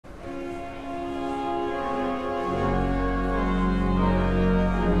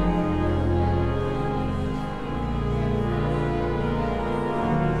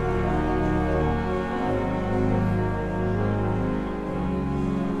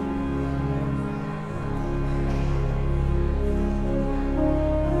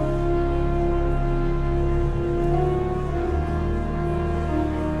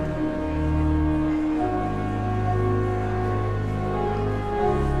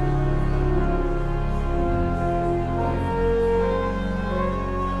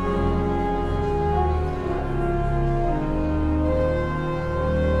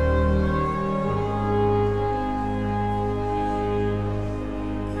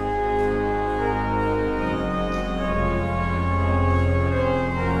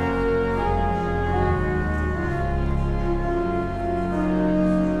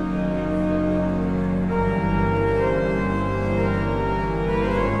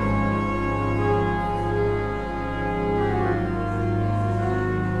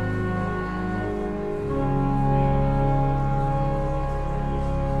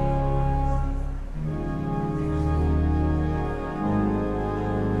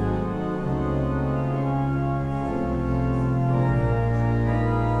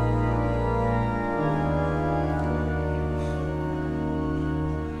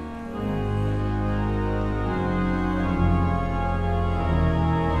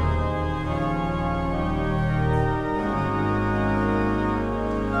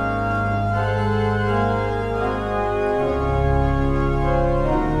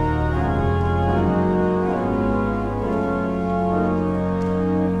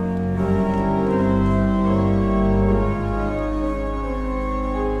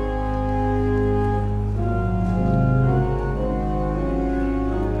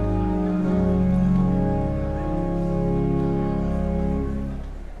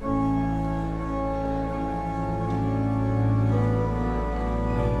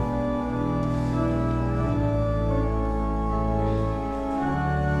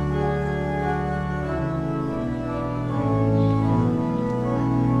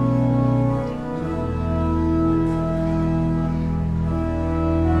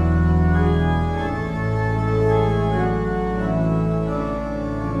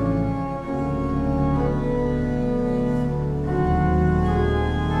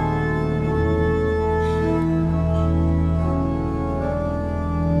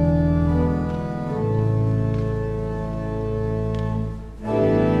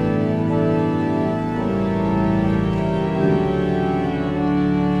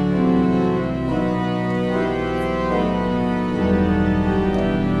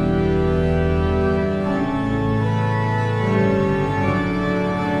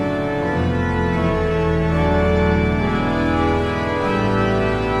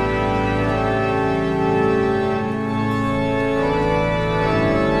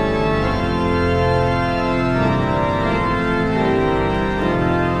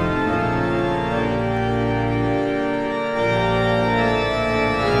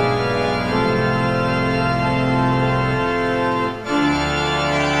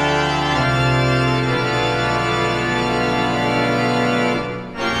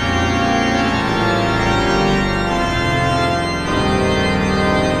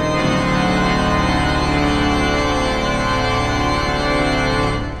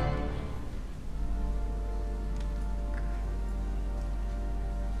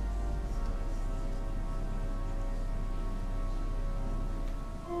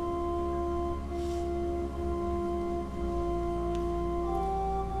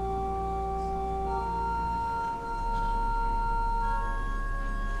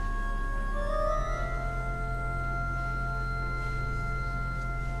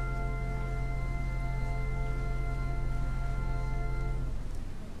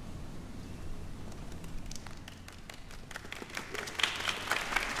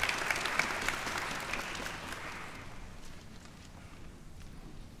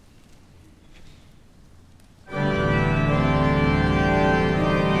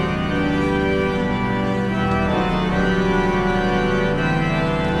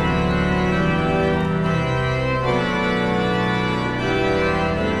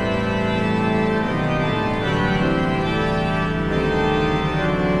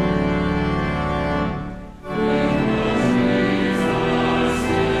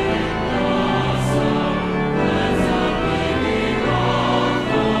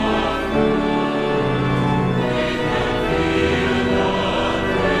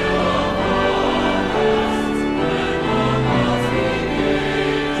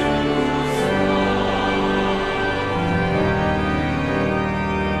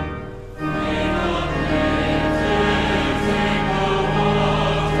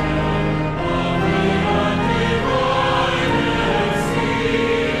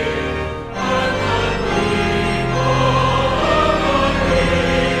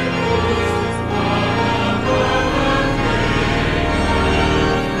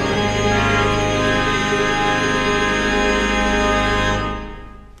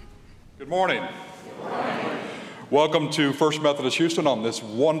Welcome to First Methodist Houston on this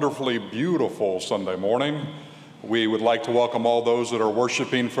wonderfully beautiful Sunday morning. We would like to welcome all those that are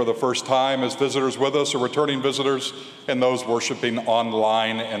worshiping for the first time as visitors with us or returning visitors, and those worshiping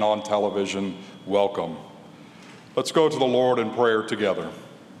online and on television. Welcome. Let's go to the Lord in prayer together.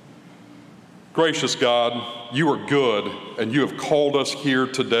 Gracious God, you are good, and you have called us here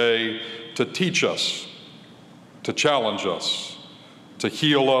today to teach us, to challenge us, to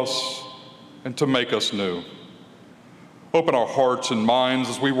heal us, and to make us new. Open our hearts and minds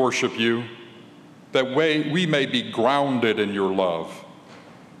as we worship you, that we may be grounded in your love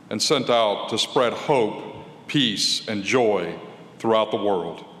and sent out to spread hope, peace, and joy throughout the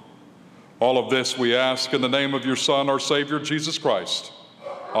world. All of this we ask in the name of your Son, our Savior, Jesus Christ.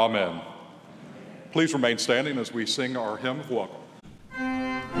 Amen. Please remain standing as we sing our hymn of welcome.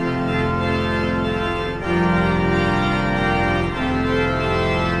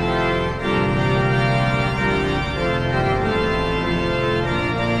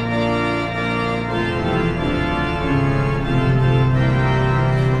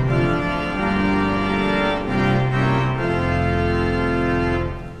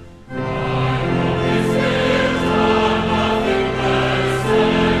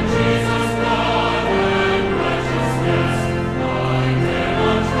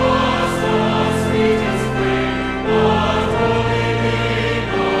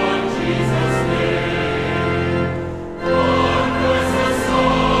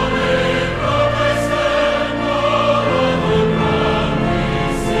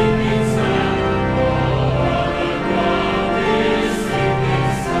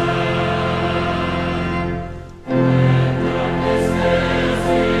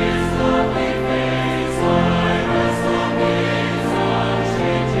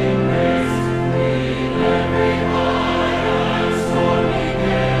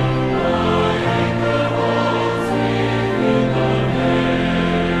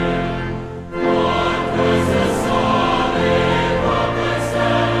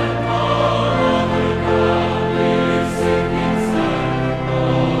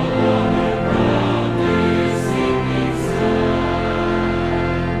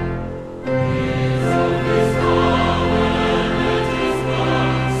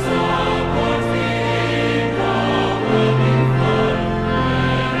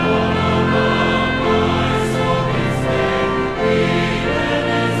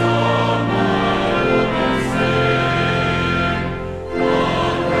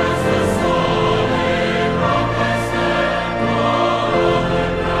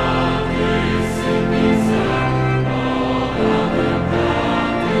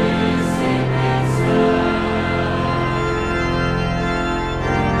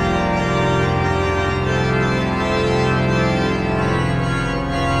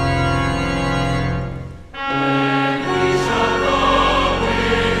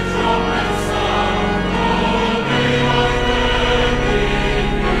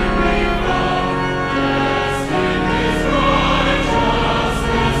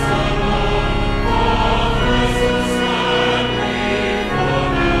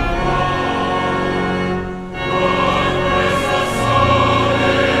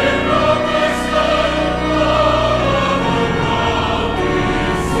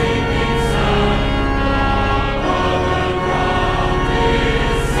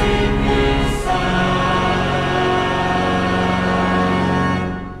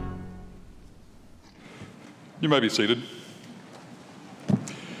 You may be seated.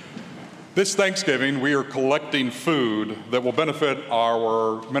 This Thanksgiving, we are collecting food that will benefit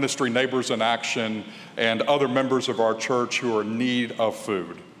our ministry Neighbors in Action and other members of our church who are in need of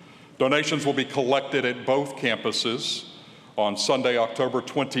food. Donations will be collected at both campuses on Sunday, October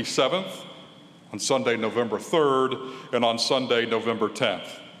 27th, on Sunday, November 3rd, and on Sunday, November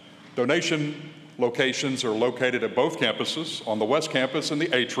 10th. Donation locations are located at both campuses, on the West Campus in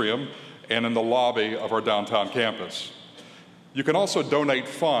the atrium, and in the lobby of our downtown campus. You can also donate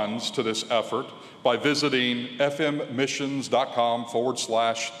funds to this effort by visiting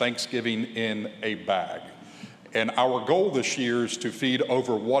fmmissions.com/Thanksgiving in a bag. And our goal this year is to feed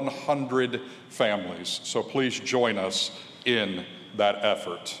over 100 families, so please join us in that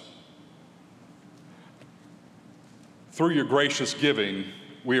effort. Through your gracious giving,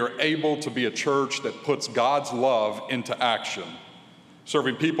 we are able to be a church that puts God's love into action,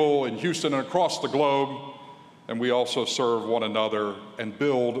 serving people in Houston and across the globe, and we also serve one another and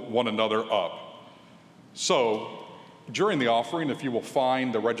build one another up. So, during the offering, if you will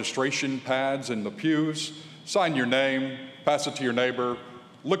find the registration pads in the pews, sign your name, pass it to your neighbor,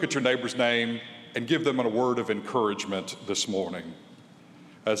 look at your neighbor's name, and give them a word of encouragement this morning.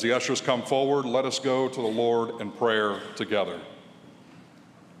 As the ushers come forward, let us go to the Lord in prayer together.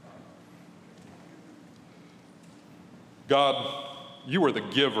 God, you are the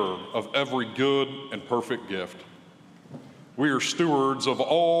giver of every good and perfect gift. We are stewards of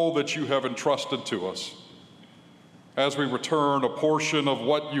all that you have entrusted to us. As we return a portion of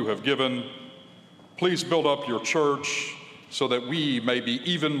what you have given, please build up your church so that we may be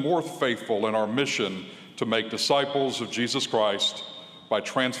even more faithful in our mission to make disciples of Jesus Christ by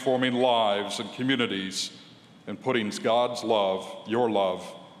transforming lives and communities and putting God's love, your love,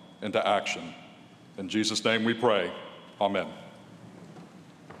 into action. In Jesus' name we pray. Amen.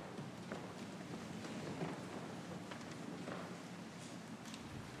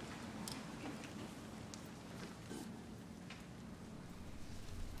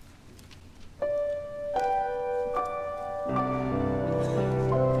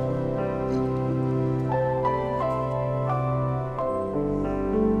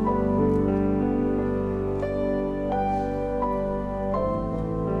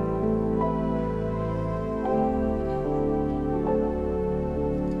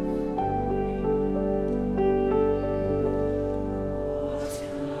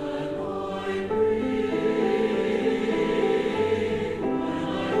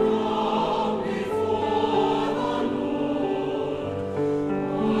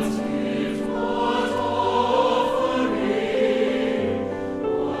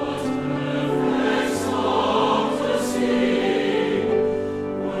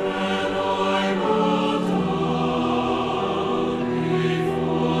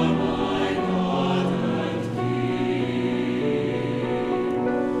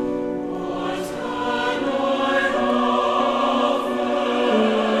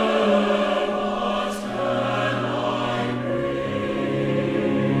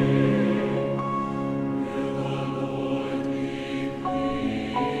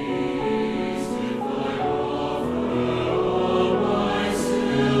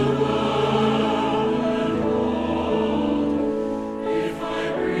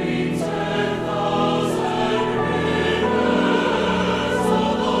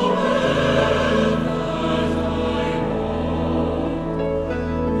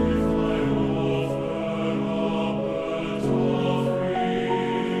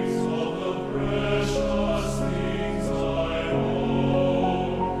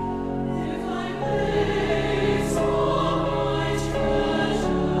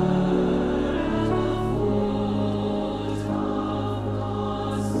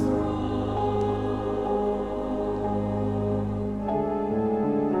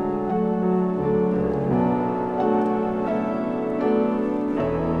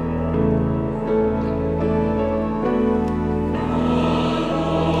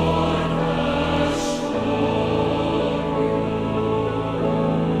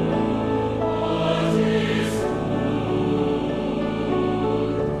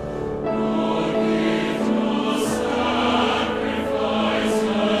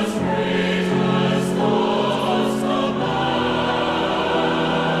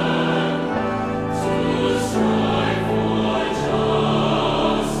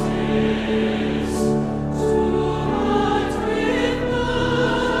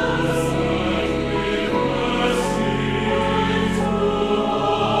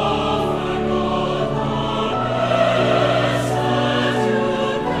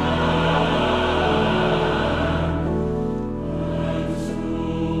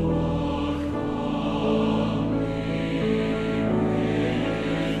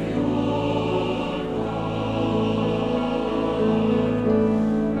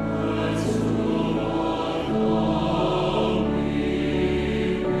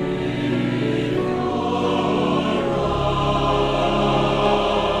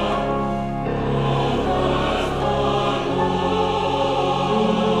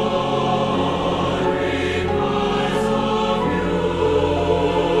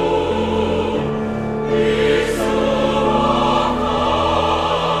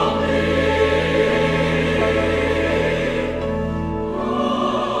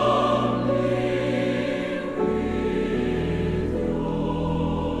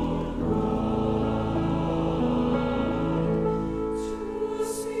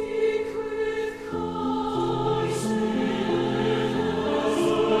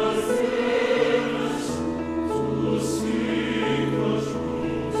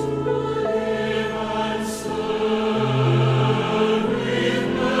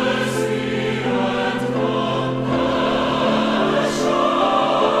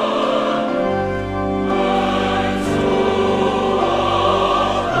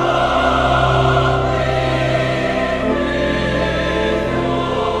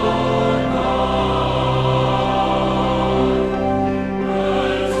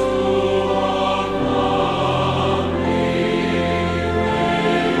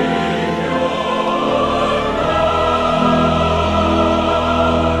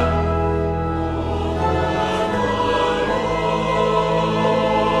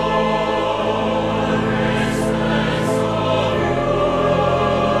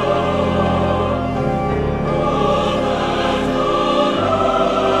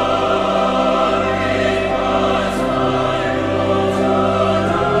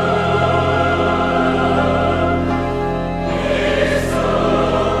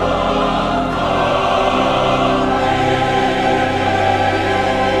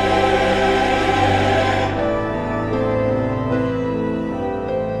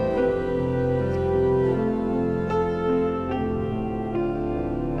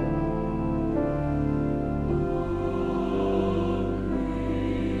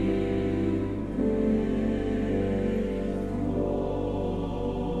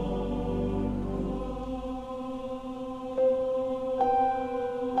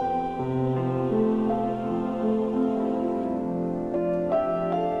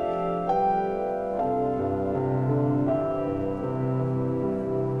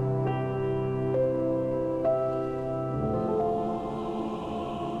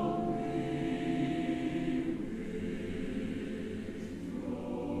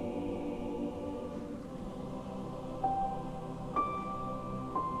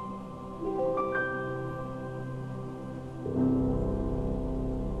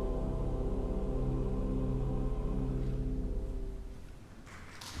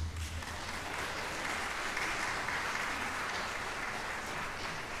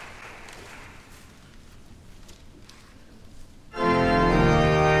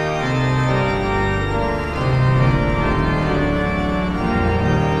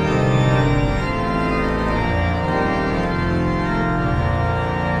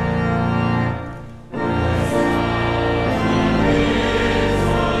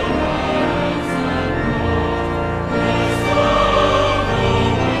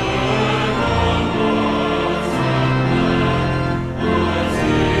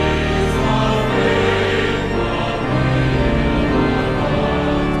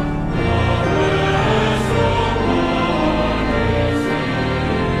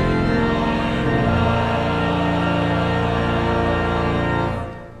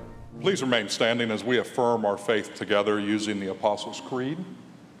 Please remain standing as we affirm our faith together using the Apostles' Creed.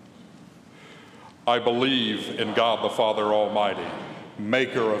 I believe in God the Father Almighty,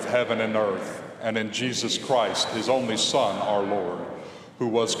 maker of heaven and earth, and in Jesus Christ, his only Son, our Lord, who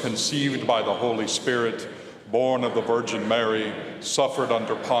was conceived by the Holy Spirit, born of the Virgin Mary, suffered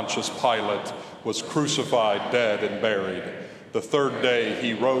under Pontius Pilate, was crucified, dead, and buried. The third day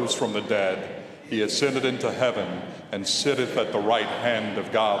he rose from the dead. He ascended into heaven and sitteth at the right hand of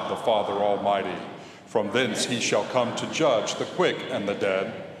God the Father Almighty. From thence he shall come to judge the quick and the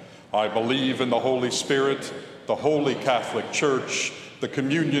dead. I believe in the Holy Spirit, the Holy Catholic Church, the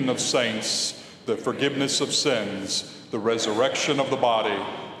communion of saints, the forgiveness of sins, the resurrection of the body,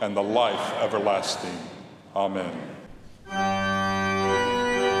 and the life everlasting. Amen.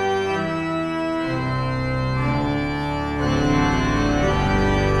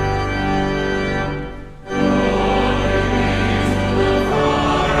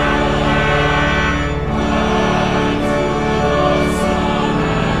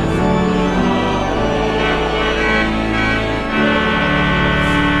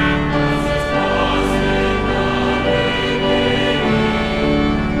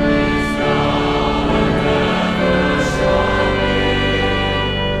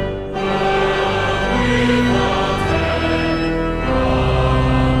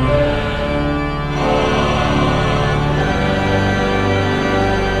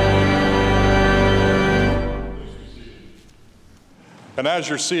 And as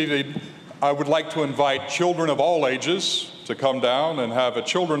you're seated, I would like to invite children of all ages to come down and have a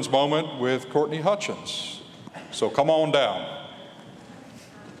children's moment with Courtney Hutchins. So come on down.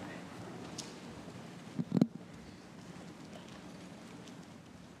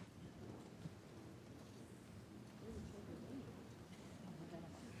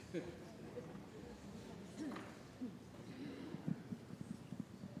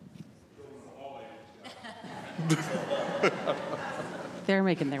 They're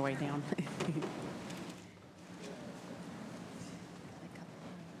making their way down.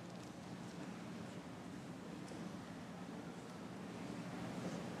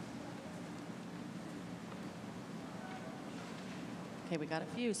 Okay, we got a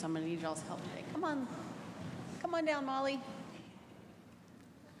few, so I'm gonna need y'all's help today. Come on down, Molly.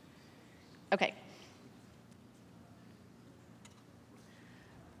 Okay.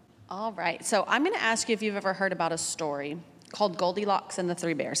 All right, so I'm gonna ask you if you've ever heard about a story called Goldilocks and the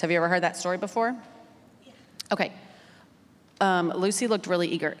Three Bears. Have you ever heard that story before? Yeah. Okay. Lucy looked really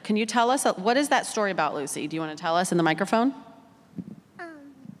eager. Can you tell us, what is that story about, Lucy? Do you want to tell us in the microphone?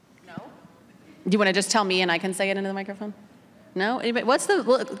 No? Do you want to just tell me and I can say it into the microphone? No? Anybody? What's the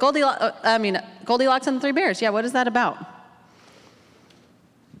Goldilocks and the Three Bears? Yeah, what is that about?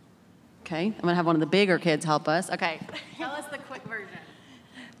 Okay, I'm going to have one of the bigger kids help us. Okay, tell us the quick version.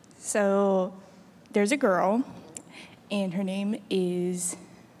 So there's a girl, and her name is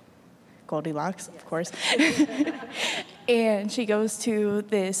Goldilocks, of course. And she goes to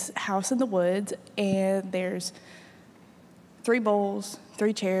this house in the woods, and there's 3 bowls,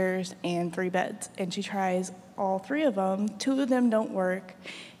 3 chairs, and 3 beds. And she tries all 3 of them. 2 of them don't work,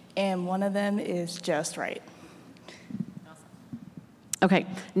 and 1 of them is just right. Okay,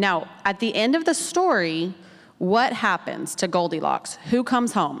 now at the end of the story, what happens to Goldilocks? Who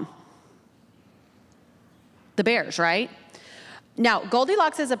comes home? The bears, right? Now,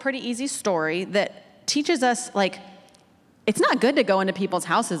 Goldilocks is a pretty easy story that teaches us, like, it's not good to go into people's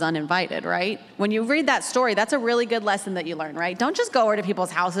houses uninvited, right? When you read that story, that's a really good lesson that you learn, right? Don't just go over to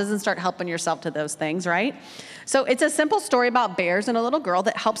people's houses and start helping yourself to those things, right? So it's a simple story about bears and a little girl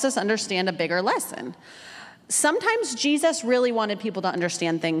that helps us understand a bigger lesson. Sometimes Jesus really wanted people to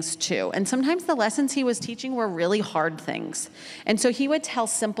understand things too, and sometimes the lessons he was teaching were really hard things. And so he would tell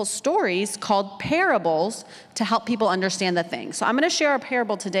simple stories called parables to help people understand the thing. So I'm going to share a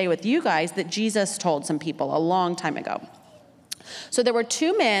parable today with you guys that Jesus told some people a long time ago. So there were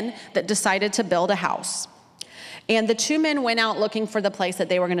 2 men that decided to build a house. And the 2 men went out looking for the place that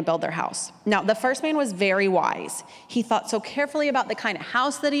they were going to build their house. Now, the first man was very wise. He thought so carefully about the kind of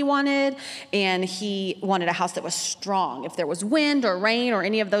house that he wanted, and he wanted a house that was strong. If there was wind or rain or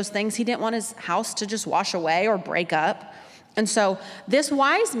any of those things, he didn't want his house to just wash away or break up. And so this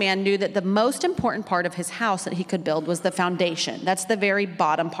wise man knew that the most important part of his house that he could build was the foundation. That's the very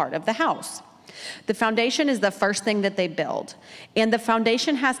bottom part of the house. The foundation is the first thing that they build. And the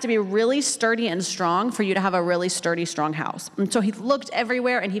foundation has to be really sturdy and strong for you to have a really sturdy, strong house. And so he looked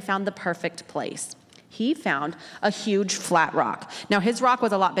everywhere and he found the perfect place. He found a huge flat rock. Now his rock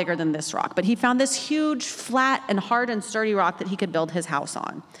was a lot bigger than this rock, but he found this huge flat and hard and sturdy rock that he could build his house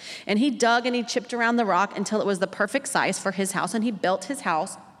on. And he dug and he chipped around the rock until it was the perfect size for his house, and he built his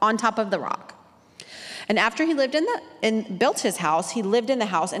house on top of the rock. And after he lived and built his house, he lived in the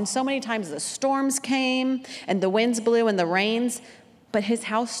house, and so many times the storms came and the winds blew and the rains, but his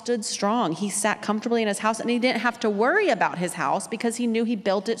house stood strong. He sat comfortably in his house, and he didn't have to worry about his house because he knew he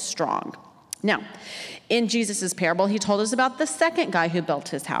built it strong. Now, in Jesus' parable, he told us about the second guy who built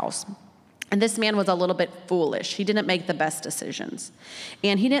his house. And this man was a little bit foolish. He didn't make the best decisions.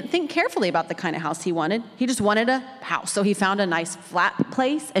 And he didn't think carefully about the kind of house he wanted. He just wanted a house. So he found a nice flat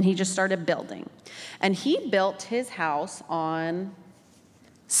place and he just started building. And he built his house on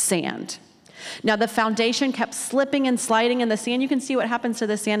sand. Now the foundation kept slipping and sliding in the sand. You can see what happens to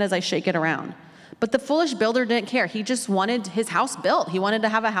the sand as I shake it around. But the foolish builder didn't care. He just wanted his house built. He wanted to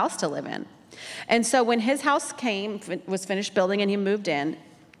have a house to live in. And so when his house was finished building and he moved in,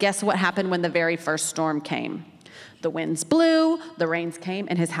 guess what happened when the very first storm came? The winds blew, the rains came,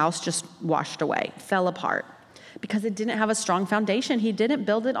 and his house just washed away, fell apart. Because it didn't have a strong foundation. He didn't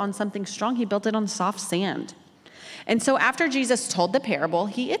build it on something strong. He built it on soft sand. And so after Jesus told the parable,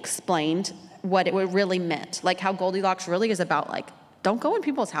 he explained what it really meant. Like how Goldilocks really is about, like, don't go in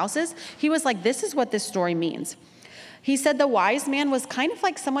people's houses. He was like, this is what this story means. He said the wise man was kind of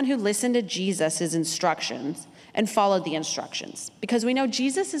like someone who listened to Jesus' instructions and followed the instructions. Because we know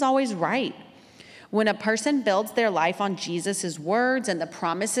Jesus is always right. When a person builds their life on Jesus' words and the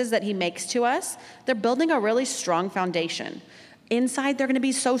promises that he makes to us, they're building a really strong foundation. Inside, they're going to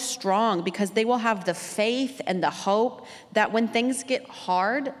be so strong because they will have the faith and the hope that when things get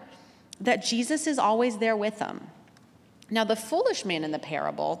hard, that Jesus is always there with them. Now, the foolish man in the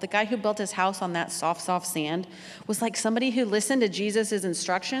parable, the guy who built his house on that soft, soft sand, was like somebody who listened to Jesus'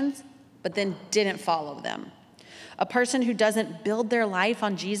 instructions, but then didn't follow them. A person who doesn't build their life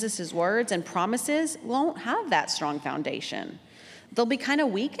on Jesus' words and promises won't have that strong foundation. They'll be kind of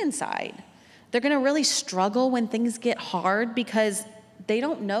weak inside. They're going to really struggle when things get hard because they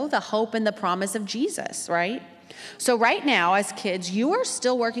don't know the hope and the promise of Jesus, right? So right now, as kids, you are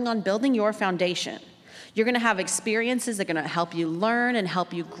still working on building your foundation. You're going to have experiences that are going to help you learn and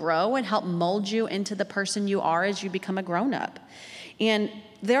help you grow and help mold you into the person you are as you become a grown-up. And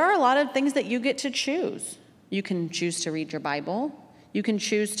there are a lot of things that you get to choose. You can choose to read your Bible. You can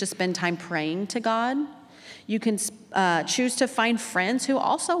choose to spend time praying to God. You can choose to find friends who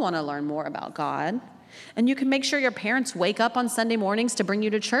also want to learn more about God. And you can make sure your parents wake up on Sunday mornings to bring you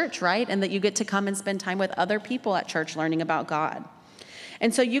to church, right? And that you get to come and spend time with other people at church learning about God.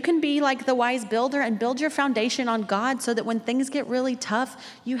 And so you can be like the wise builder and build your foundation on God so that when things get really tough,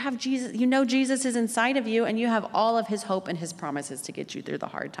 you have Jesus, you know Jesus is inside of you and you have all of his hope and his promises to get you through the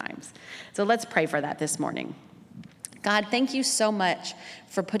hard times. So let's pray for that this morning. God, thank you so much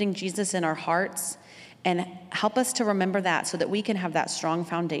for putting Jesus in our hearts, and help us to remember that so that we can have that strong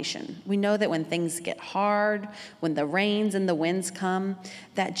foundation. We know that when things get hard, when the rains and the winds come,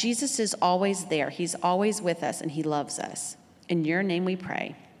 that Jesus is always there. He's always with us and he loves us. In your name we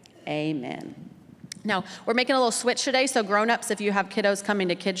pray, amen. Now, we're making a little switch today, so grown-ups, if you have kiddos coming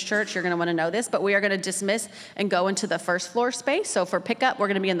to kids' church, you're going to want to know this, but we are going to dismiss and go into the first floor space. So for pickup, we're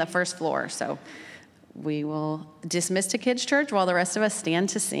going to be in the first floor. So we will dismiss to kids' church while the rest of us stand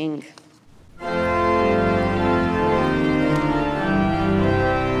to sing.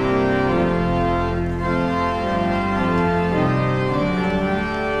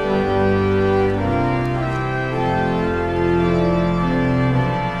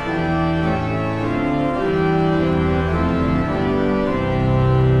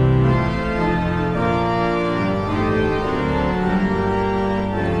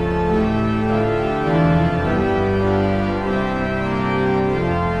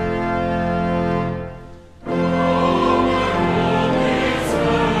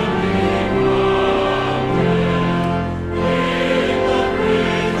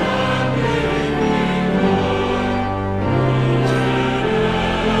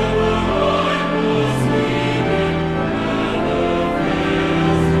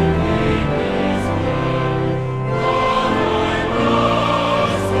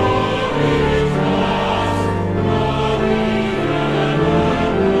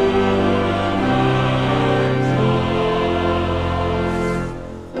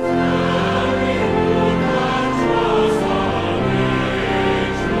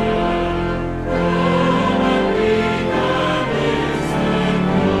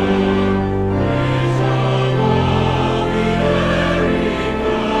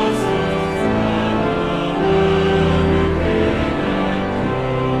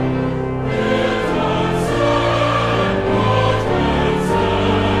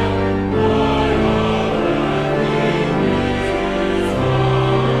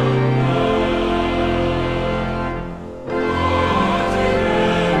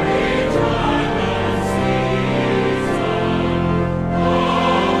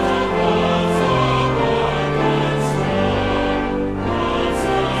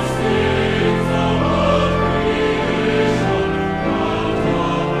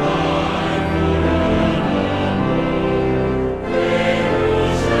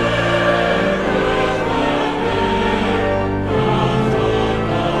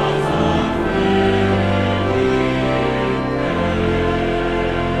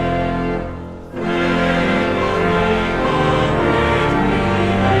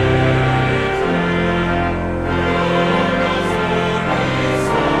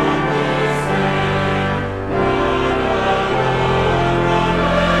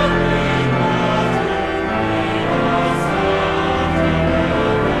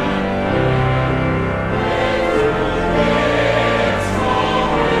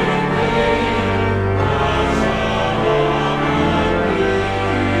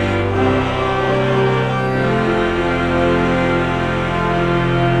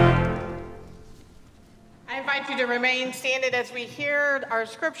 as we hear our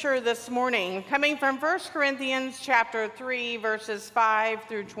scripture this morning, coming from 1 Corinthians chapter 3, verses 5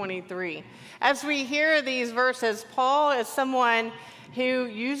 through 23. As we hear these verses, Paul is someone who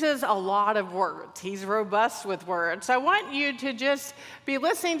uses a lot of words. He's robust with words. So I want you to just be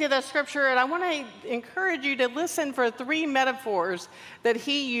listening to the scripture, and I want to encourage you to listen for 3 metaphors that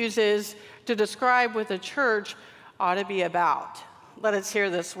he uses to describe what the church ought to be about. Let us hear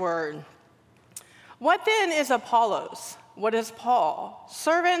this word. What then is Apollos? What is Paul?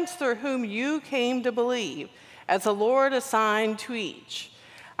 Servants through whom you came to believe, as the Lord assigned to each.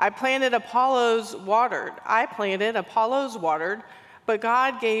 I planted, Apollos watered, but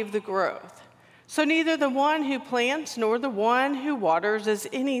God gave the growth. So neither the one who plants nor the one who waters is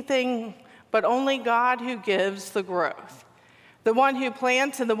anything, but only God who gives the growth. The one who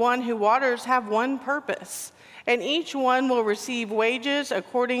plants and the one who waters have one purpose, and each one will receive wages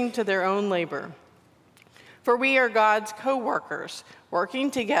according to their own labor. For we are God's co-workers, working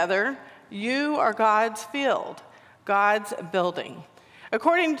together. You are God's field, God's building.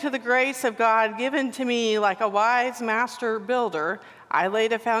 According to the grace of God given to me, like a wise master builder, I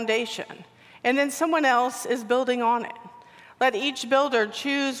laid a foundation, and then someone else is building on it. Let each builder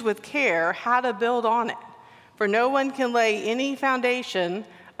choose with care how to build on it, for no one can lay any foundation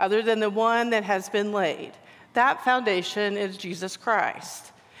other than the one that has been laid. That foundation is Jesus Christ.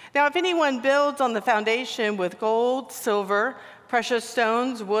 Now, if anyone builds on the foundation with gold, silver, precious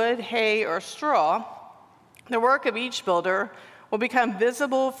stones, wood, hay, or straw, the work of each builder will become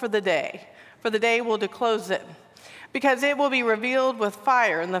visible for the day will disclose it, because it will be revealed with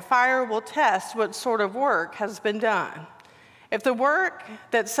fire, and the fire will test what sort of work has been done. If the work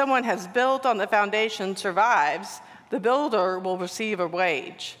that someone has built on the foundation survives, the builder will receive a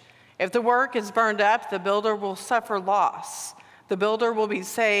wage. If the work is burned up, the builder will suffer loss. The builder will be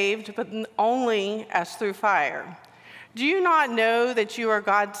saved, but only as through fire. Do you not know that you are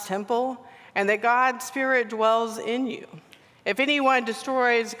God's temple and that God's Spirit dwells in you? If anyone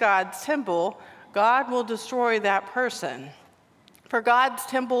destroys God's temple, God will destroy that person. For God's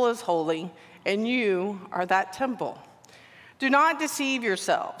temple is holy, and you are that temple. Do not deceive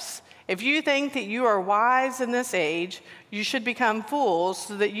yourselves. If you think that you are wise in this age, you should become fools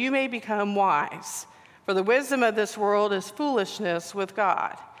so that you may become wise. For the wisdom of this world is foolishness with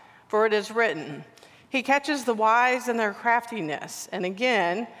God. For it is written, He catches the wise in their craftiness. And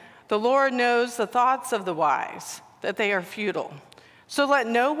again, the Lord knows the thoughts of the wise, that they are futile. So let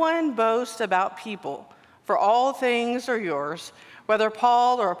no one boast about people, for all things are yours, whether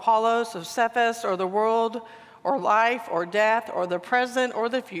Paul or Apollos or Cephas or the world or life or death or the present or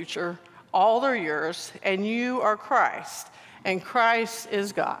the future, all are yours, and you are Christ, and Christ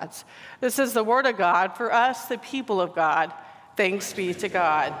is God's. This is the word of God for us, the people of God. Thanks be to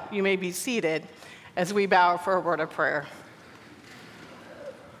God. You may be seated as we bow for a word of prayer.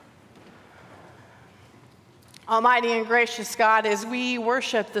 Almighty and gracious God, as we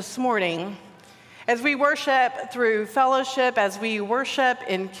worship this morning, as we worship through fellowship, as we worship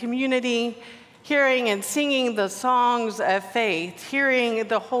in community, hearing and singing the songs of faith, hearing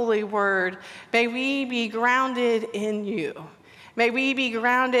the holy word, may we be grounded in you. May we be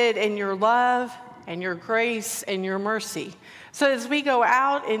grounded in your love and your grace and your mercy. So as we go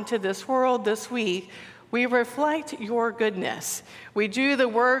out into this world this week, we reflect your goodness. We do the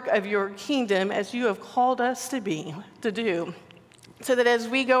work of your kingdom as you have called us to do. So that as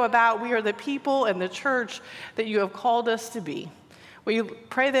we go about, we are the people and the church that you have called us to be. We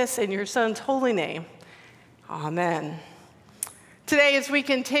pray this in your Son's holy name. Amen. Today, as we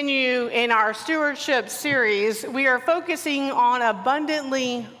continue in our stewardship series, we are focusing on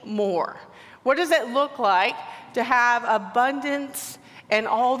abundantly more. What does it look like to have abundance in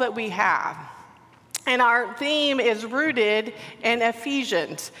all that we have? And our theme is rooted in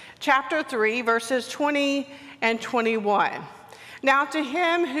Ephesians chapter 3, verses 20 and 21. Now to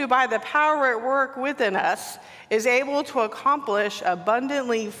him who by the power at work within us is able to accomplish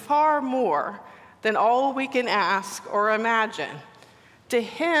abundantly far more than all we can ask or imagine. To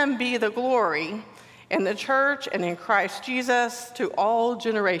him be the glory in the church and in Christ Jesus to all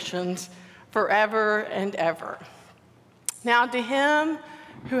generations, forever and ever. Now to him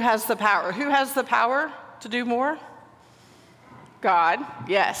who has the power. Who has the power to do more? God,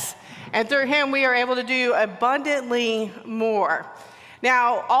 yes. And through him we are able to do abundantly more.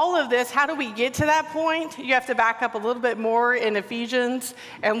 Now, all of this, how do we get to that point? You have to back up a little bit more in Ephesians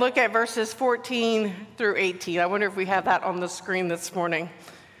and look at verses 14 through 18. I wonder if we have that on the screen this morning.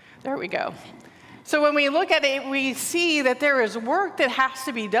 There we go. So when we look at it, we see that there is work that has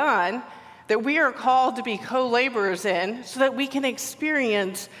to be done that we are called to be co-laborers in so that we can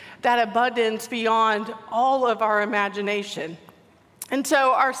experience that abundance beyond all of our imagination. And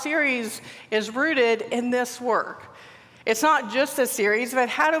so our series is rooted in this work. It's not just a series, but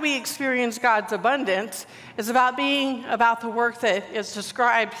how do we experience God's abundance is about being about the work that is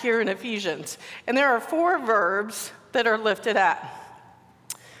described here in Ephesians. And there are 4 verbs that are lifted up.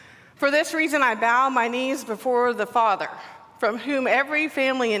 For this reason, I bow my knees before the Father, from whom every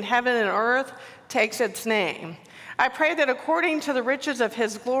family in heaven and earth takes its name. I pray that according to the riches of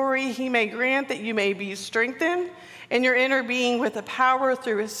his glory, he may grant that you may be strengthened in your inner being with the power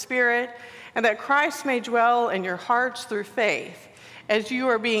through his Spirit, and that Christ may dwell in your hearts through faith, as you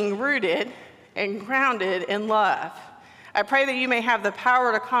are being rooted and grounded in love. I pray that you may have the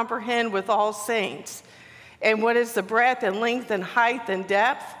power to comprehend with all saints, and what is the breadth and length and height and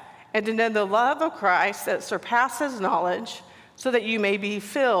depth, and to know the love of Christ that surpasses knowledge, so that you may be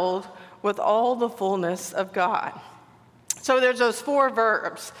filled with all the fullness of God. So there's those 4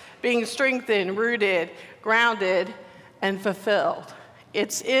 verbs, being strengthened, rooted, grounded, and fulfilled.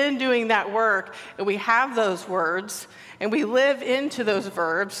 It's in doing that work, and we have those words, and we live into those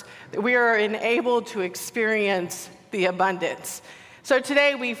verbs, that we are enabled to experience the abundance. So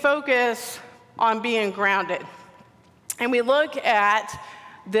today we focus on being grounded. And we look at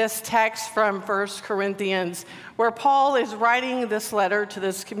this text from 1 Corinthians, where Paul is writing this letter to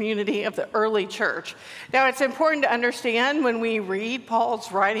this community of the early church. Now, it's important to understand when we read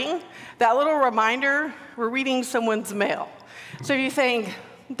Paul's writing, that little reminder, we're reading someone's mail. So if you think,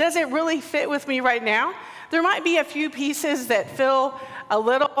 does it really fit with me right now? There might be a few pieces that feel a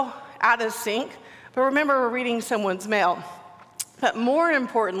little out of sync, but remember, we're reading someone's mail. But more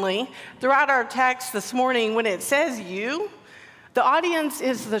importantly, throughout our text this morning, when it says you, the audience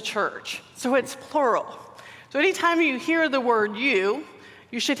is the church, so it's plural. So anytime you hear the word you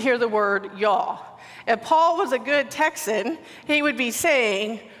should hear the word y'all. If Paul was a good Texan, he would be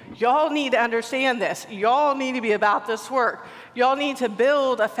saying, y'all need to understand this. Y'all need to be about this work. Y'all need to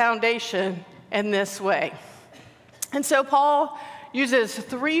build a foundation in this way. And so Paul uses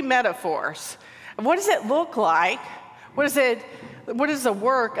 3 metaphors. What does it look like? What is the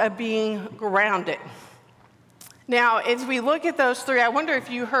work of being grounded? Now, as we look at those 3, I wonder if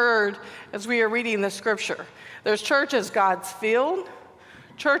you heard as we are reading the scripture. There's church as God's field,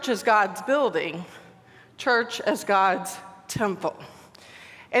 church as God's building, church as God's temple.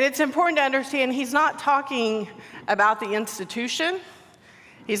 And it's important to understand he's not talking about the institution.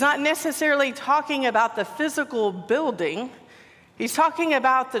 He's not necessarily talking about the physical building. He's talking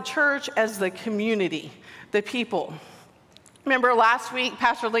about the church as the community, the people. Remember last week,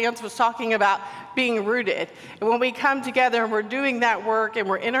 Pastor Lance was talking about being rooted. And when we come together and we're doing that work and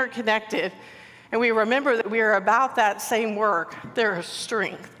we're interconnected, and we remember that we are about that same work, there is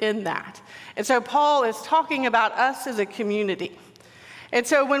strength in that. And so Paul is talking about us as a community. And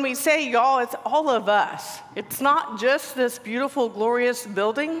so when we say y'all, it's all of us. It's not just this beautiful, glorious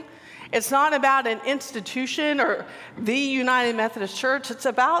building. It's not about an institution or the United Methodist Church. It's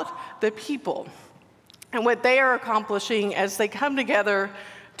about the people and what they are accomplishing as they come together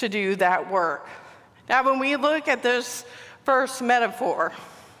to do that work. Now, when we look at this first metaphor,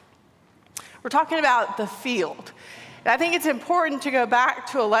 we're talking about the field. And I think it's important to go back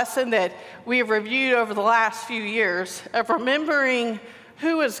to a lesson that we have reviewed over the last few years of remembering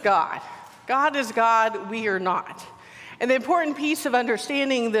who is God. God is God, we are not. And the important piece of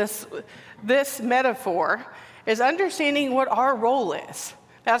understanding this metaphor is understanding what our role is.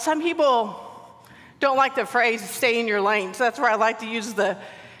 Now, some people don't like the phrase, stay in your lane, so that's where I like to use the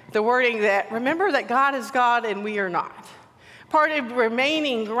wording that, remember that God is God and we are not. Part of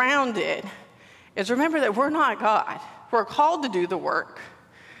remaining grounded is remember that we're not God. We're called to do the work,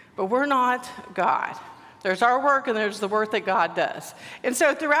 but we're not God. There's our work and there's the work that God does. And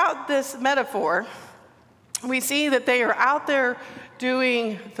so throughout this metaphor, we see that they are out there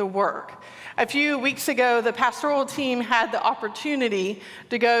doing the work. A few weeks ago, the pastoral team had the opportunity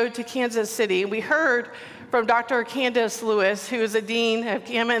to go to Kansas City. We heard from Dr. Candace Lewis, who is a dean of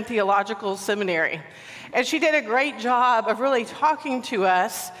Gammon Theological Seminary. And she did a great job of really talking to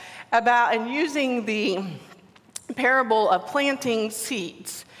us about and using the parable of planting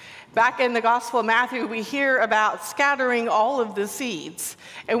seeds. Back in the Gospel of Matthew, we hear about scattering all of the seeds,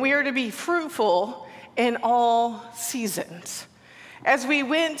 and we are to be fruitful in all seasons. As we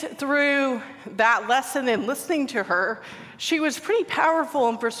went through that lesson and listening to her, she was pretty powerful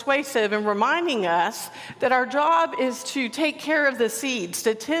and persuasive in reminding us that our job is to take care of the seeds,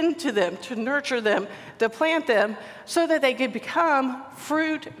 to tend to them, to nurture them, to plant them so that they could become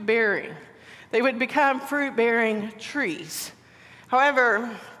fruit-bearing. They would become fruit-bearing trees.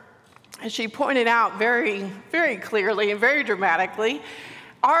 However, as she pointed out very, very clearly and very dramatically,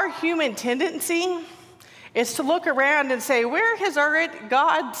 our human tendency is to look around and say, where has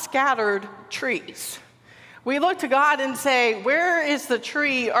God scattered trees? We look to God and say, where is the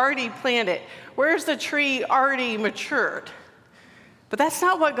tree already planted? Where's the tree already matured? But that's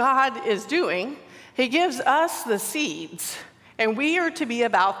not what God is doing. He gives us the seeds, and we are to be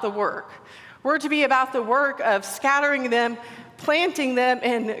about the work. We're to be about the work of scattering them, planting them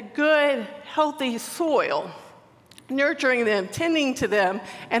in good, healthy soil, nurturing them, tending to them,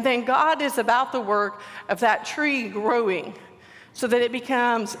 and then God is about the work of that tree growing so that it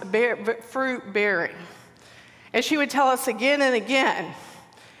becomes fruit-bearing. And she would tell us again and again,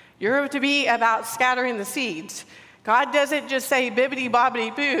 you're to be about scattering the seeds. God doesn't just say,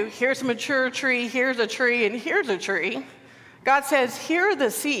 bibbidi-bobbidi-boo, here's a mature tree, here's a tree, and here's a tree. God says, here are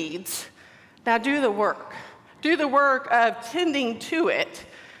the seeds. Now do the work. Do the work of tending to it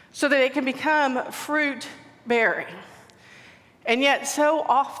so that it can become fruit-bearing. And yet so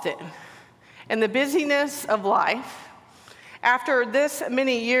often, in the busyness of life, after this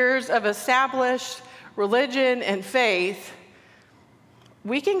many years of established religion and faith,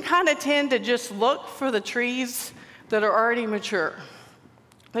 we can kind of tend to just look for the trees that are already mature,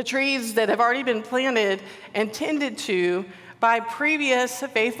 the trees that have already been planted and tended to by previous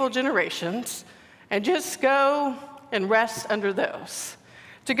faithful generations, and just go and rest under those.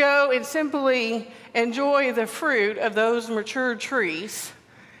 To go and simply enjoy the fruit of those mature trees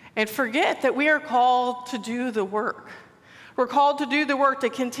and forget that we are called to do the work. We're called to do the work to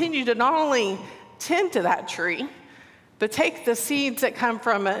continue to not only tend to that tree, but take the seeds that come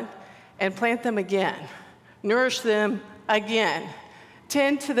from it and plant them again, nourish them again,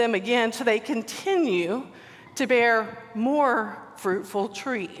 tend to them again so they continue to bear more fruitful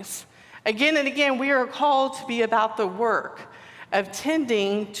trees. Again and again, we are called to be about the work of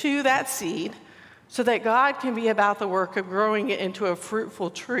tending to that seed so that God can be about the work of growing it into a fruitful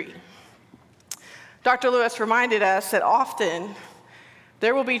tree. Dr. Lewis reminded us that often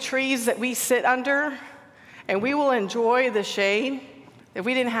there will be trees that we sit under and we will enjoy the shade that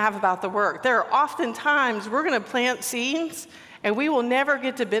we didn't have about the work. There are often times we're going to plant seeds and we will never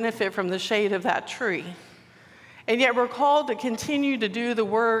get to benefit from the shade of that tree. And yet we're called to continue to do the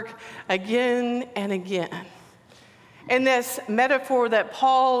work again and again. In this metaphor that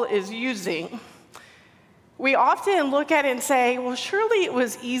Paul is using, we often look at it and say, well, surely it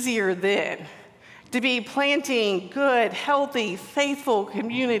was easier then to be planting good, healthy, faithful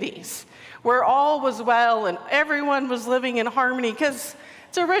communities where all was well and everyone was living in harmony, because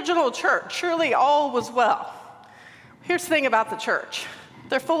it's original church. Surely all was well. Here's the thing about the church.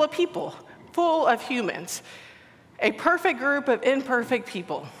 They're full of people, full of humans, a perfect group of imperfect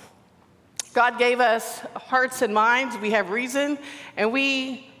people. God gave us hearts and minds. We have reason, and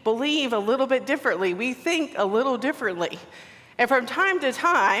we believe a little bit differently. We think a little differently. And from time to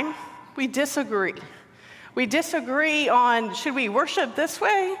time, we disagree. We disagree on, should we worship this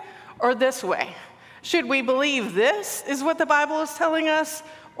way or this way? Should we believe this is what the Bible is telling us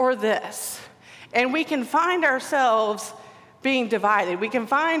or this? And we can find ourselves being divided. We can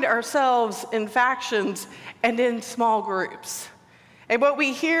find ourselves in factions and in small groups. And what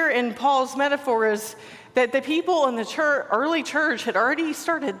we hear in Paul's metaphor is that the people in the early church had already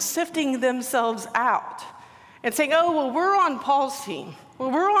started sifting themselves out and saying, oh, well, we're on Paul's team.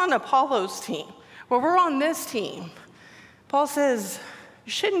 Well, we're on Apollo's team. Well, we're on this team. Paul says,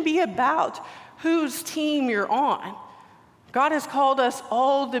 you shouldn't be about whose team you're on. God has called us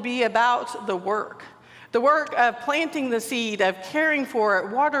all to be about the work of planting the seed, of caring for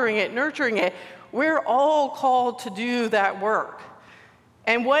it, watering it, nurturing it. We're all called to do that work.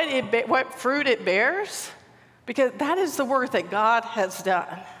 And what fruit it bears, because that is the work that God has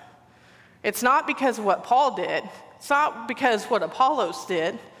done. It's not because of what Paul did. It's not because what Apollos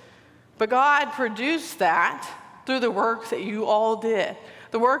did. But God produced that through the work that you all did,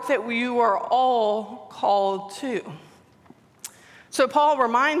 the work that you are all called to. So Paul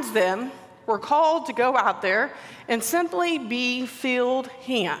reminds them, we're called to go out there and simply be field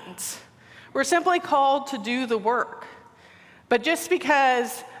hands. We're simply called to do the work. But just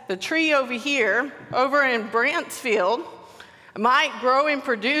because the tree over here, over in Brant's field, might grow and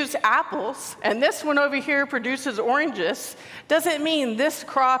produce apples, and this one over here produces oranges, doesn't mean this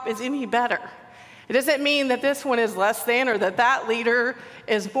crop is any better. It doesn't mean that this one is less than, or that that leader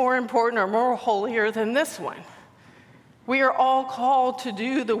is more important or more holier than this one. We are all called to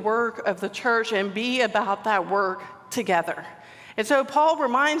do the work of the church and be about that work together. And so Paul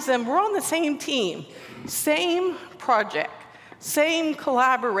reminds them, we're on the same team, same project, same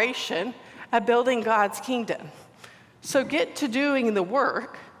collaboration of building God's kingdom. So get to doing the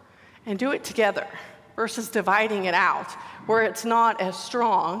work and do it together versus dividing it out where it's not as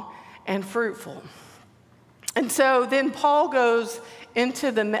strong and fruitful. And so then Paul goes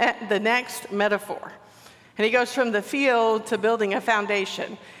into the next metaphor. And he goes from the field to building a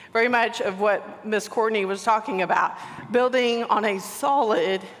foundation, very much of what Miss Courtney was talking about, building on a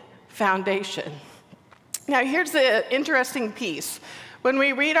solid foundation. Now, here's the interesting piece. When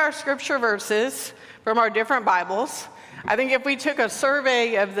we read our scripture verses from our different Bibles, I think if we took a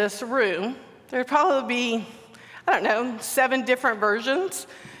survey of this room, there'd probably be, 7 different versions.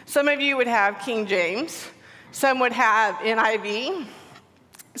 Some of you would have King James, some would have NIV,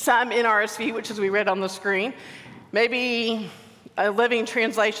 some NRSV, which is we read on the screen, maybe a Living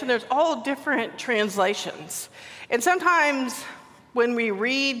Translation. There's all different translations. And sometimes when we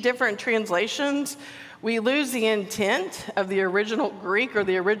read different translations, we lose the intent of the original Greek or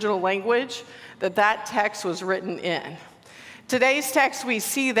the original language that text was written in. Today's text, we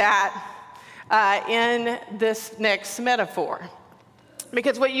see that in this next metaphor.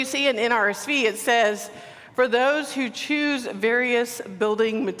 Because what you see in NRSV, it says, for those who choose various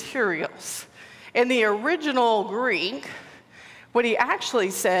building materials. In the original Greek, what he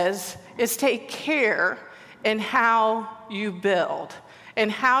actually says is take care in how you build and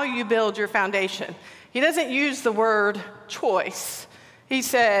how you build your foundation. He doesn't use the word choice. He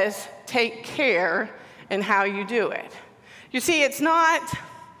says take care in how you do it. You see, it's not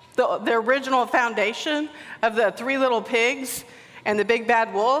the original foundation of the 3 little pigs and the big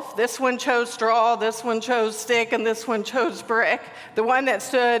bad wolf. This one chose straw, this one chose stick, and this one chose brick. The one that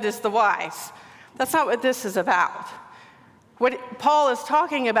stood is the wise. That's not what this is about. What Paul is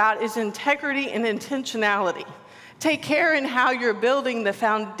talking about is integrity and intentionality. Take care in how you're building the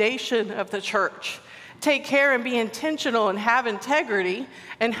foundation of the church. Take care and be intentional and have integrity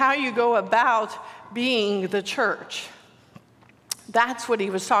in how you go about being the church. That's what he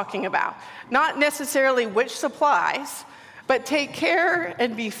was talking about. Not necessarily which supplies, but take care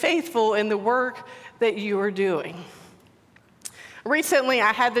and be faithful in the work that you are doing. Recently,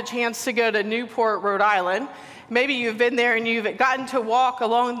 I had the chance to go to Newport, Rhode Island. Maybe you've been there and you've gotten to walk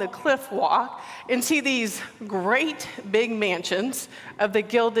along the cliff walk and see these great big mansions of the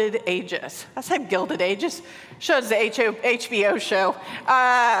Gilded Ages. I said Gilded Ages, shows the HBO show.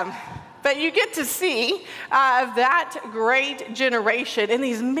 But you get to see that great generation and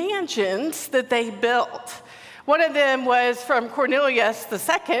these mansions that they built. One of them was from Cornelius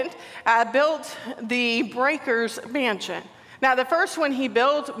II, built the Breaker's Mansion. Now, the first one he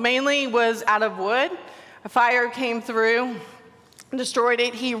built mainly was out of wood. A fire came through, destroyed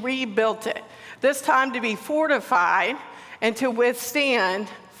it. He rebuilt it, this time to be fortified and to withstand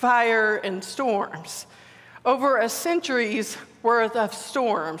fire and storms. Over a century's worth of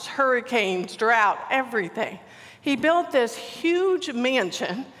storms, hurricanes, drought, everything. He built this huge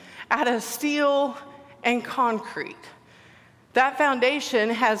mansion out of steel and concrete. That foundation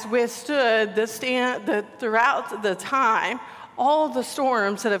has withstood throughout the time all the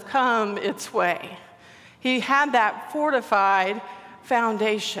storms that have come its way. He had that fortified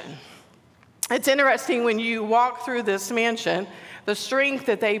foundation. It's interesting when you walk through this mansion, the strength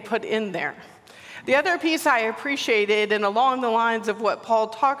that they put in there. The other piece I appreciated, and along the lines of what Paul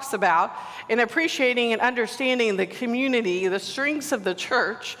talks about, in appreciating and understanding the community, the strengths of the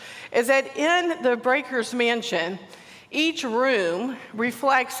church, is that in the Breaker's Mansion, each room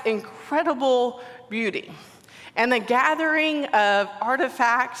reflects incredible beauty and the gathering of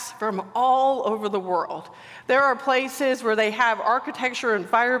artifacts from all over the world. There are places where they have architecture and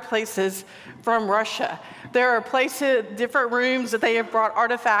fireplaces from Russia. There are places, different rooms that they have brought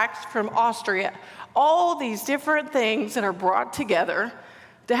artifacts from Austria. All these different things that are brought together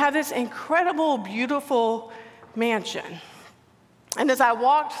to have this incredible, beautiful mansion. And as I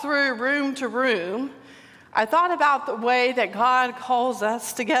walked through room to room, I thought about the way that God calls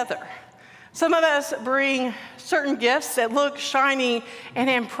us together. Some of us bring certain gifts that look shiny and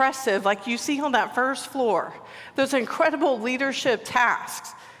impressive, like you see on that first floor, those incredible leadership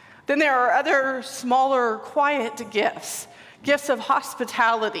tasks. Then there are other smaller, quiet gifts, gifts of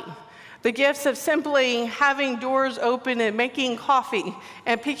hospitality, the gifts of simply having doors open and making coffee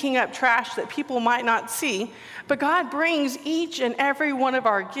and picking up trash that people might not see. But God brings each and every one of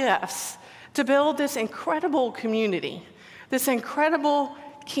our gifts to build this incredible community, this incredible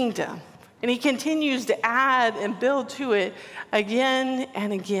kingdom. And he continues to add and build to it again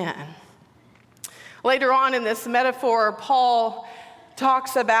and again. Later on in this metaphor, Paul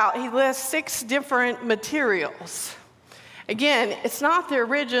talks about, he lists 6 different materials. Again, it's not the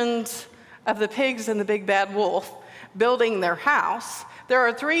origins of the pigs and the big bad wolf building their house. There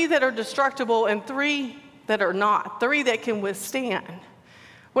are 3 that are destructible and 3 that are not, 3 that can withstand.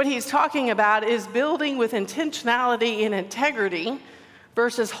 What he's talking about is building with intentionality and integrity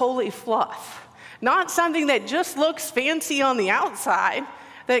versus holy fluff. not something that just looks fancy on the outside,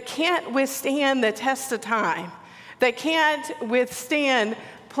 that can't withstand the test of time, that can't withstand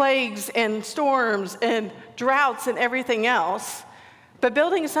plagues and storms and droughts and everything else, but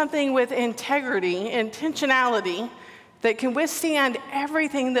building something with integrity, intentionality, that can withstand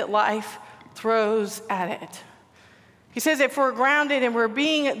everything that life throws at it. He says if we're grounded and we're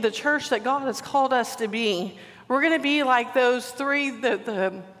being the church that God has called us to be, we're going to be like those three,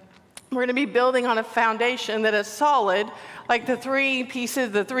 we're going to be building on a foundation that is solid, like the three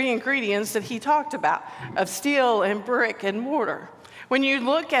pieces, the three ingredients that he talked about, of steel and brick and mortar. When you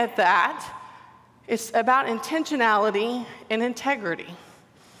look at that, it's about intentionality and integrity.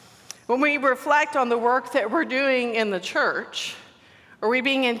 When we reflect on the work that we're doing in the church, are we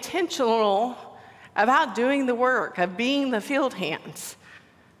being intentional about doing the work, of being the field hands?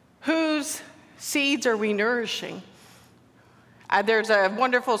 Whose seeds are we nourishing? There's a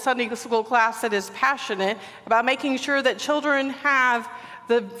wonderful Sunday school class that is passionate about making sure that children have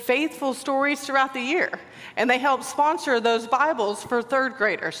the faithful stories throughout the year. And they help sponsor those Bibles for third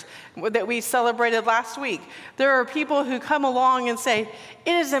graders that we celebrated last week. There are people who come along and say,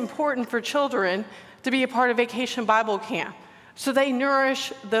 it is important for children to be a part of Vacation Bible Camp. So they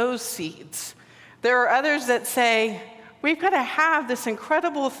nourish those seeds. There are others that say, we've got to have this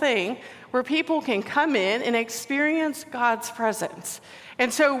incredible thing where people can come in and experience God's presence.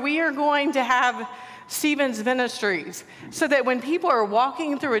 And so we are going to have Stephen's Ministries so that when people are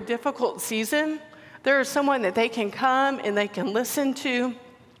walking through a difficult season, there is someone that they can come and they can listen to,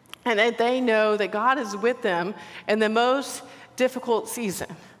 and that they know that God is with them in the most difficult season.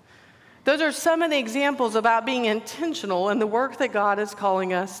 Those are some of the examples about being intentional in the work that God is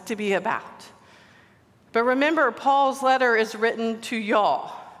calling us to be about. But remember, Paul's letter is written to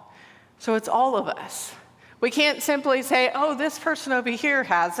y'all, so it's all of us. We can't simply say, oh, this person over here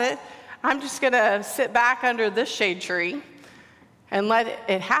has it. I'm just going to sit back under this shade tree and let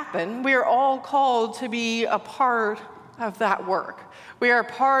it happen. We are all called to be a part of that work. We are a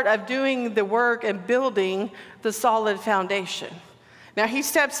part of doing the work and building the solid foundation. Now, he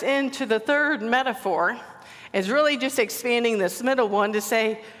steps into the third metaphor, is really just expanding this middle one to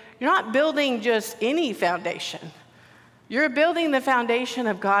say, you're not building just any foundation. You're building the foundation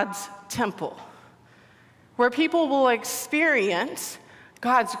of God's temple, where people will experience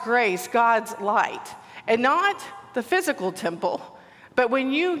God's grace, God's light, and not the physical temple. But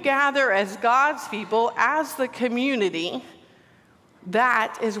when you gather as God's people, as the community,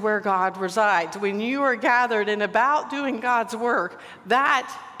 that is where God resides. When you are gathered and about doing God's work,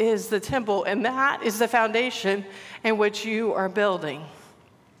 that is the temple, and that is the foundation in which you are building.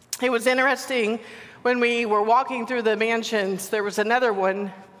 It was interesting when we were walking through the mansions, there was another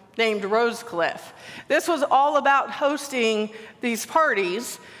one named Rosecliff. This was all about hosting these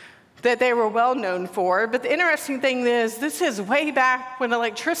parties that they were well known for. But the interesting thing is, this is way back when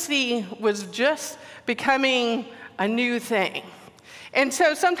electricity was just becoming a new thing. And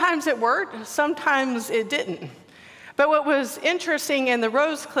so sometimes it worked, sometimes it didn't. But what was interesting in the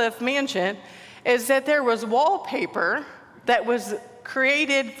Rosecliff mansion is that there was wallpaper that was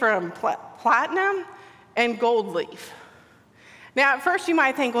created from platinum and gold leaf. Now, at first you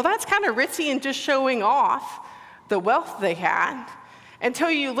might think, well, that's kind of ritzy and just showing off the wealth they had, until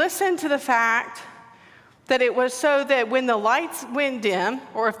you listen to the fact that it was so that when the lights went dim,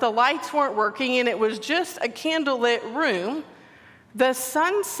 or if the lights weren't working and it was just a candlelit room, the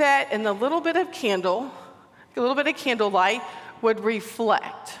sunset and the little bit of candlelight would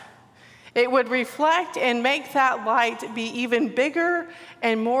reflect. It would reflect and make that light be even bigger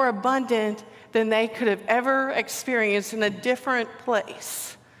and more abundant than they could have ever experienced in a different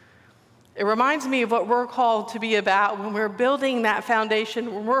place. It reminds me of what we're called to be about when we're building that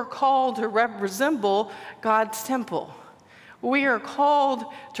foundation, when we're called to resemble God's temple. We are called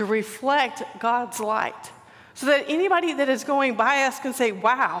to reflect God's light so that anybody that is going by us can say,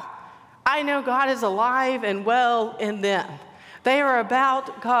 wow, I know God is alive and well in them. They are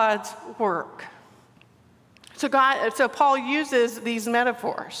about God's work. So Paul uses these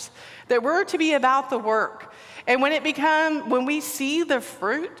metaphors that we're to be about the work. And when we see the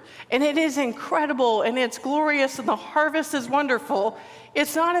fruit, and it is incredible, and it's glorious, and the harvest is wonderful,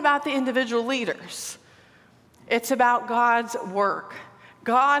 it's not about the individual leaders. It's about God's work.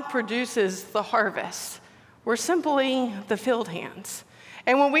 God produces the harvest. We're simply the field hands.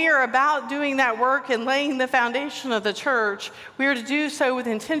 And when we are about doing that work and laying the foundation of the church, we are to do so with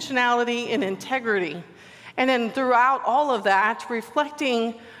intentionality and integrity. And then throughout all of that,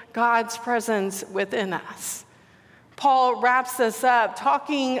 reflecting God's presence within us. Paul wraps this up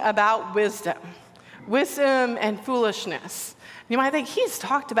talking about wisdom. wisdom and foolishness. You might think he's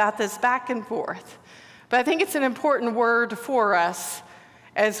talked about this back and forth, but I think it's an important word for us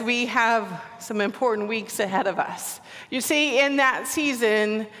as we have some important weeks ahead of us. You see, in that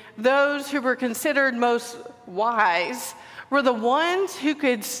season, those who were considered most wise were the ones who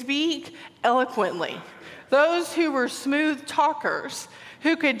could speak eloquently, those who were smooth talkers,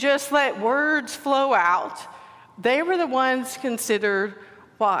 who could just let words flow out. They were the ones considered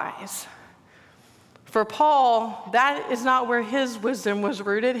wise. For Paul, that is not where his wisdom was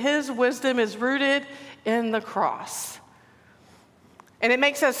rooted. His wisdom is rooted in the cross. And it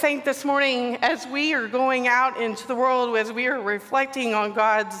makes us think this morning, as we are going out into the world, as we are reflecting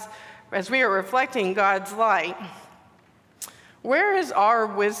God's light, where is our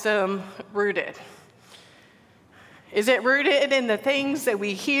wisdom rooted? Is it rooted in the things that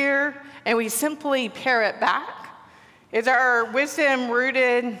we hear and we simply parrot back? Is our wisdom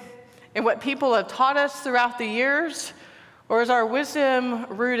rooted in what people have taught us throughout the years? Or is our wisdom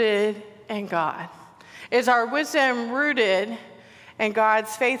rooted in God? Is our wisdom rooted in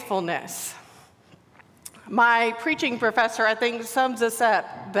God's faithfulness? My preaching professor, I think, sums this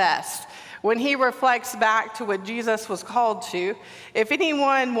up best when he reflects back to what Jesus was called to. If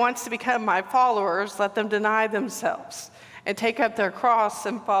anyone wants to become my followers, let them deny themselves and take up their cross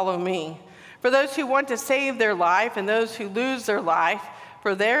and follow me. For those who want to save their life and those who lose their life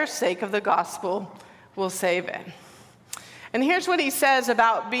for their sake of the gospel will save it. And here's what he says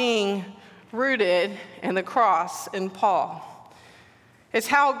about being rooted in the cross in Paul. It's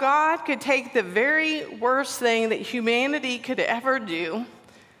how God could take the very worst thing that humanity could ever do,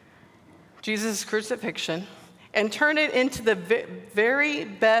 Jesus' crucifixion, and turn it into the very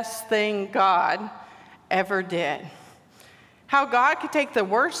best thing God ever did. How God could take the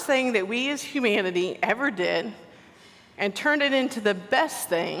worst thing that we as humanity ever did and turn it into the best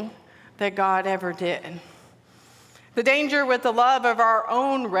thing that God ever did. The danger with the love of our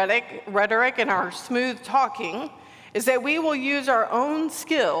own rhetoric and our smooth talking is that we will use our own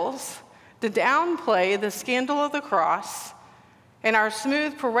skills to downplay the scandal of the cross and our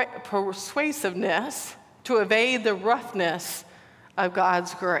smooth persuasiveness to evade the roughness of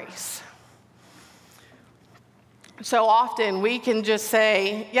God's grace. So often we can just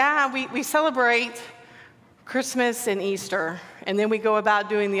say, yeah, we celebrate Christmas and Easter, and then we go about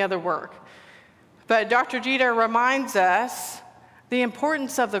doing the other work. But Dr. Jeter reminds us the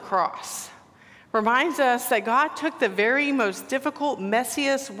importance of the cross, reminds us that God took the very most difficult,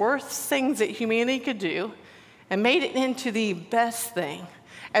 messiest, worst things that humanity could do and made it into the best thing,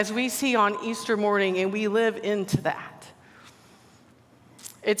 as we see on Easter morning, and we live into that.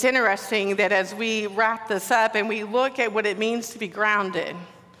 It's interesting that as we wrap this up and we look at what it means to be grounded,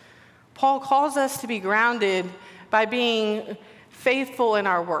 Paul calls us to be grounded by being faithful in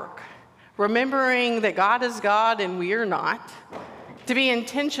our work, remembering that God is God and we are not, to be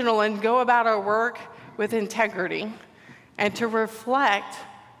intentional and go about our work with integrity, and to reflect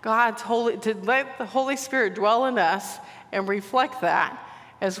to let the Holy Spirit dwell in us and reflect that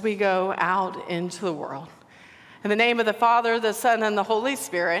as we go out into the world. In the name of the Father, the Son, and the Holy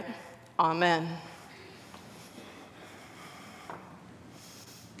Spirit, amen.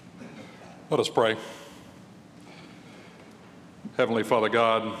 Let us pray. Heavenly Father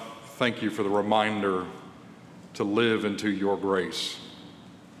God, thank you for the reminder to live into your grace.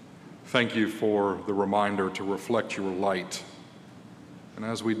 Thank you for the reminder to reflect your light. And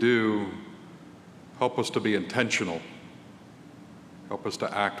as we do, help us to be intentional. Help us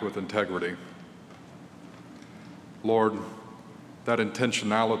to act with integrity. Lord, that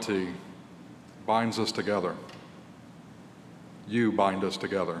intentionality binds us together. You bind us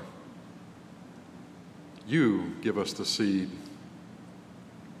together. You give us the seed.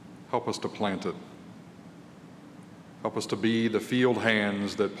 Help us to plant it. Help us to be the field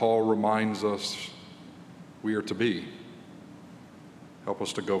hands that Paul reminds us we are to be. Help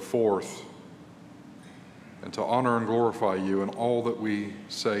us to go forth and to honor and glorify you in all that we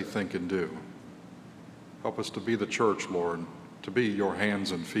say, think, and do. Help us to be the church, Lord, to be your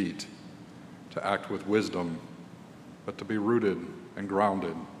hands and feet, to act with wisdom, but to be rooted and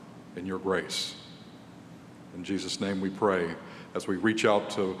grounded in your grace. In Jesus' name we pray, as we reach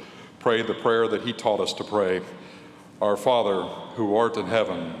out to pray the prayer that he taught us to pray. Our Father, who art in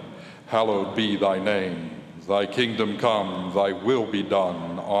heaven, hallowed be thy name. Thy kingdom come, thy will be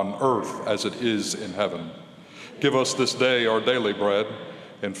done, on earth as it is in heaven. Give us this day our daily bread,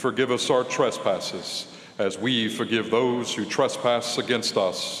 and forgive us our trespasses, as we forgive those who trespass against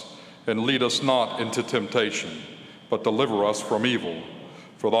us. And lead us not into temptation, but deliver us from evil.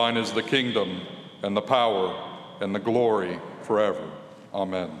 For thine is the kingdom, and the power, and the glory forever.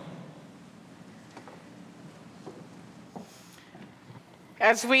 Amen.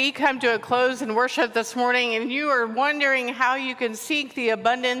 As we come to a close in worship this morning, and you are wondering how you can seek the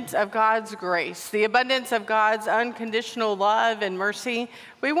abundance of God's grace, the abundance of God's unconditional love and mercy,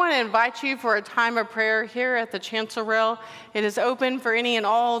 we want to invite you for a time of prayer here at the chancel rail. It is open for any and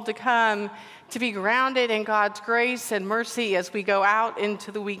all to come to be grounded in God's grace and mercy as we go out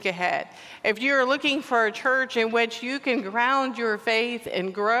into the week ahead. If you're looking for a church in which you can ground your faith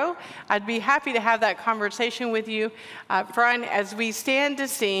and grow, I'd be happy to have that conversation with you front as we stand to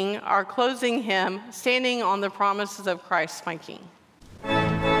sing our closing hymn, Standing on the Promises of Christ my King.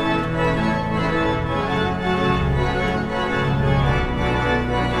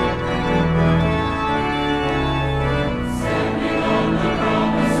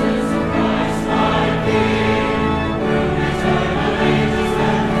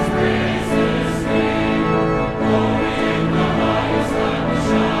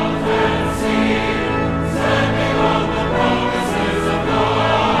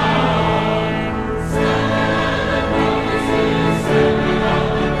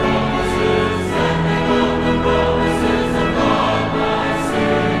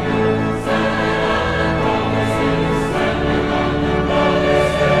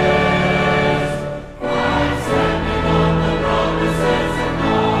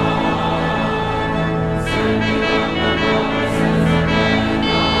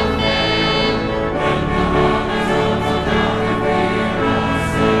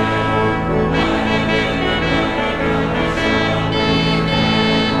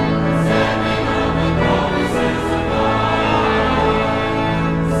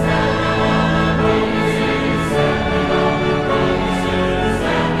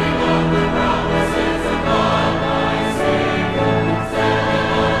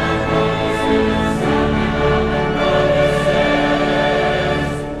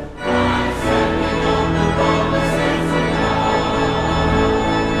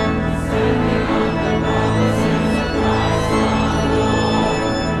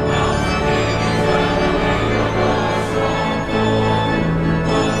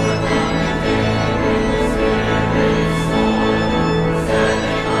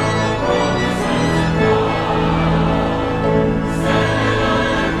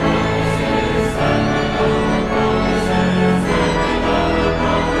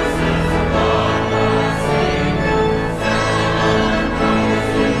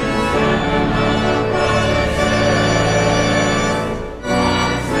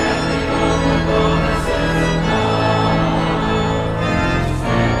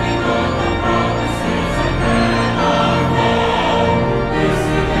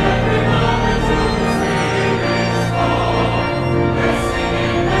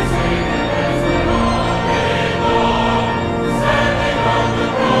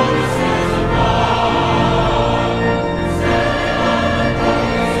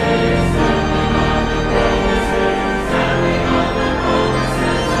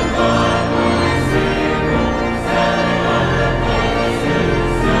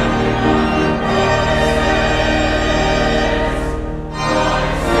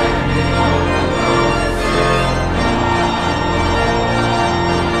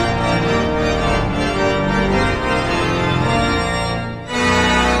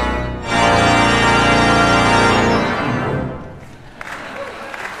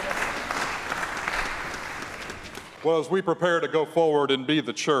 Well, as we prepare to go forward and be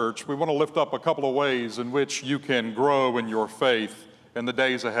the church, we want to lift up a couple of ways in which you can grow in your faith in the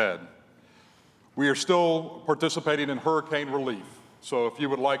days ahead. We are still participating in hurricane relief, so if you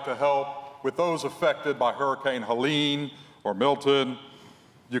would like to help with those affected by Hurricane Helene or Milton,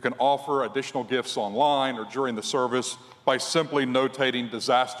 you can offer additional gifts online or during the service by simply notating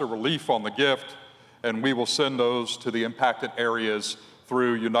disaster relief on the gift, and we will send those to the impacted areas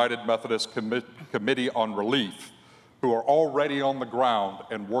through United Methodist Committee on Relief, who are already on the ground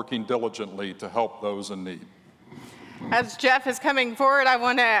and working diligently to help those in need. As Jeff is coming forward, I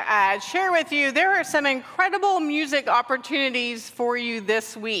want to share with you, there are some incredible music opportunities for you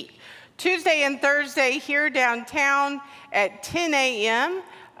this week. Tuesday and Thursday here downtown at 10 a.m.,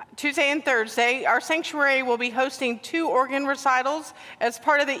 Tuesday and Thursday, our sanctuary will be hosting 2 organ recitals as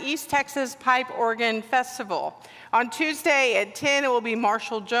part of the East Texas Pipe Organ Festival. On Tuesday at 10, it will be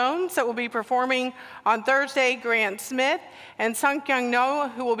Marshall Jones that will be performing. On Thursday, Grant Smith and Sung Kyung No,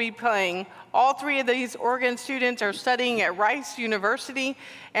 who will be playing. All 3 of these organ students are studying at Rice University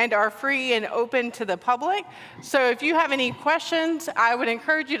and are free and open to the public. So if you have any questions, I would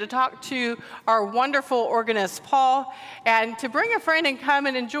encourage you to talk to our wonderful organist, Paul, and to bring a friend and come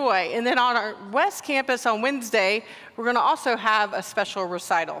and enjoy. And then on our West Campus on Wednesday, we're going to also have a special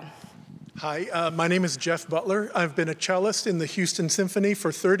recital. Hi, my name is Jeff Butler. I've been a cellist in the Houston Symphony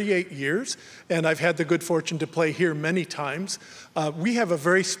for 38 years, and I've had the good fortune to play here many times. We have a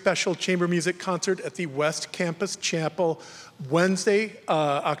very special chamber music concert at the West Campus Chapel Wednesday,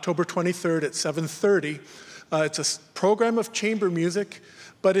 October 23rd at 7:30. It's a program of chamber music,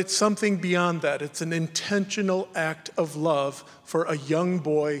 but it's something beyond that. It's an intentional act of love for a young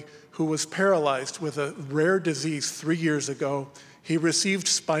boy who was paralyzed with a rare disease 3 years ago. He received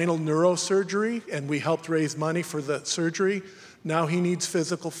spinal neurosurgery, and we helped raise money for the surgery. Now he needs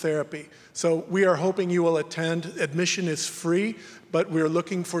physical therapy. So we are hoping you will attend. Admission is free, but we're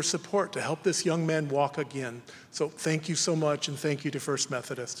looking for support to help this young man walk again. So thank you so much, and thank you to First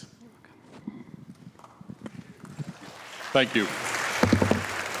Methodist. Thank you.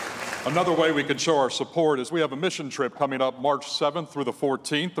 Another way we can show our support is we have a mission trip coming up March 7th through the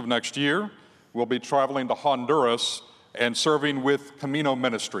 14th of next year. We'll be traveling to Honduras and serving with Camino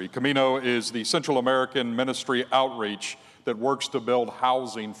Ministry. Camino is the Central American ministry outreach that works to build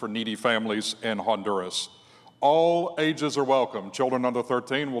housing for needy families in Honduras. All ages are welcome. Children under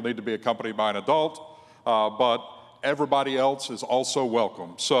 13 will need to be accompanied by an adult, but everybody else is also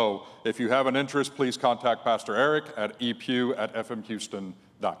welcome. So if you have an interest, please contact Pastor Eric at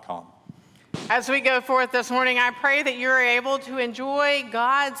epew@fmhouston.com. As we go forth this morning, I pray that you're able to enjoy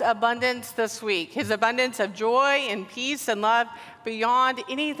God's abundance this week, his abundance of joy and peace and love beyond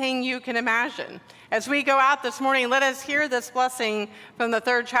anything you can imagine. As we go out this morning, let us hear this blessing from the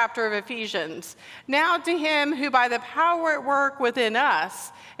 3rd chapter of Ephesians. Now to him who by the power at work within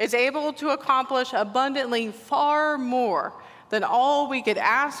us is able to accomplish abundantly far more than all we could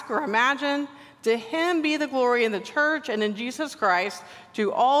ask or imagine, to him be the glory in the church and in Jesus Christ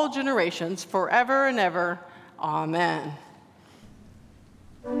to all generations forever and ever. Amen.